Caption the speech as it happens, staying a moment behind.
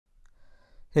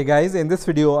Hey guys, in this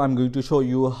video I'm going to show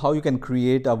you how you can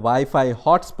create a Wi-Fi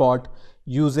hotspot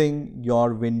using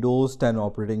your Windows 10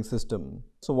 operating system.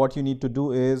 So what you need to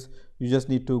do is you just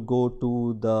need to go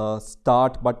to the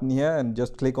start button here and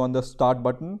just click on the start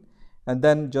button, and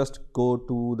then just go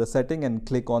to the setting and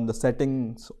click on the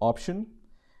settings option.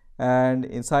 And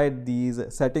inside these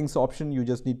settings option you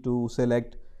just need to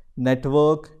select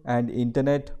network and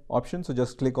internet option. So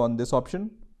just click on this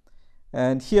option,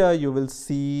 and here you will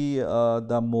see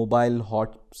the mobile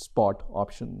hotspot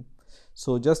option.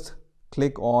 So just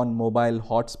click on mobile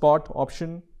hotspot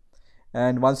option,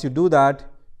 and once you do that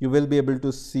you will be able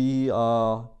to see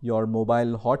your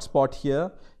mobile hotspot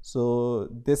here. So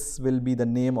this will be the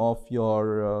name of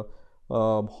your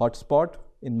hotspot.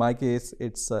 In my case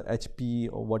it's HP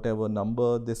or whatever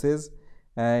number this is,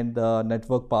 and the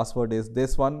network password is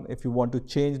this one. If you want to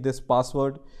change this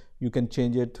password, you can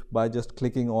change it by just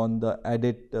clicking on the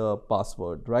edit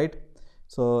password, right?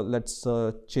 So let's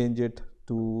change it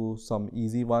to some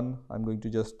easy one. I'm going to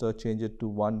just change it to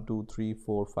 1 2 3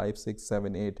 4 5 6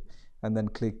 7 8 and then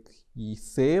click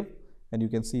save, and you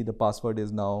can see the password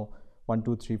is now 1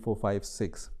 2 3 4 5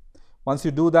 6. Once you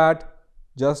do that,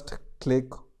 just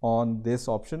click on this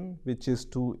option, which is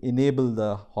to enable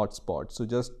the hotspot. So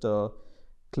just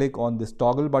click on this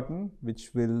toggle button,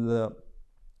 which will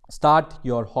start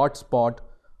your hotspot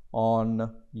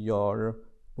on your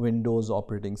Windows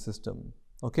operating system.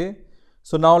 Okay,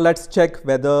 so now let's check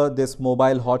whether this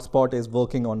mobile hotspot is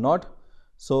working or not.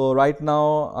 So right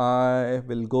now I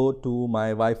will go to my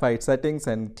Wi-Fi settings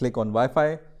and click on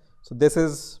Wi-Fi. So this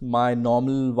is my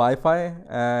normal Wi-Fi,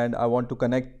 and I want to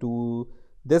connect to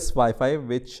this Wi-Fi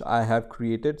which I have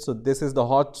created. So this is the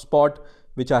hotspot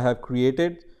which I have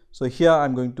created. So here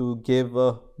I'm going to give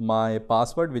my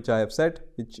password which I have set,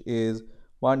 which is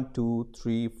 1 2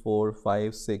 3 4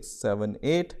 5 6 7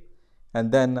 8,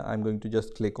 and then I'm going to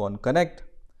just click on connect.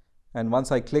 And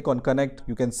once I click on connect,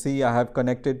 you can see I have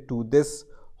connected to this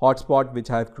hotspot which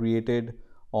I have created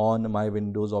on my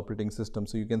Windows operating system.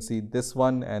 So you can see this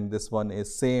one and this one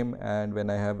is same, and when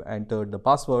I have entered the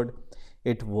password,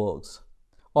 it works.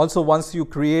 Also, once you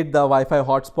create the Wi-Fi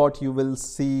hotspot, you will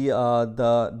see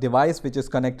the device which is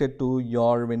connected to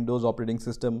your Windows operating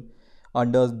system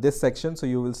under this section. So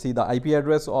you will see the IP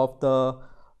address of the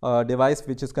device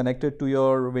which is connected to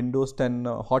your Windows 10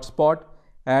 hotspot,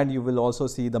 and you will also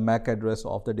see the MAC address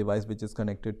of the device which is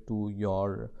connected to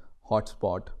your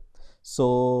hotspot.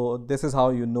 So this is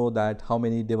how you know that how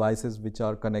many devices which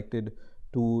are connected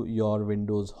to your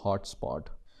Windows hotspot.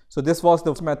 So this was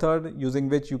the method using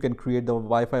which you can create the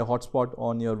Wi-Fi hotspot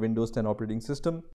on your Windows 10 operating system.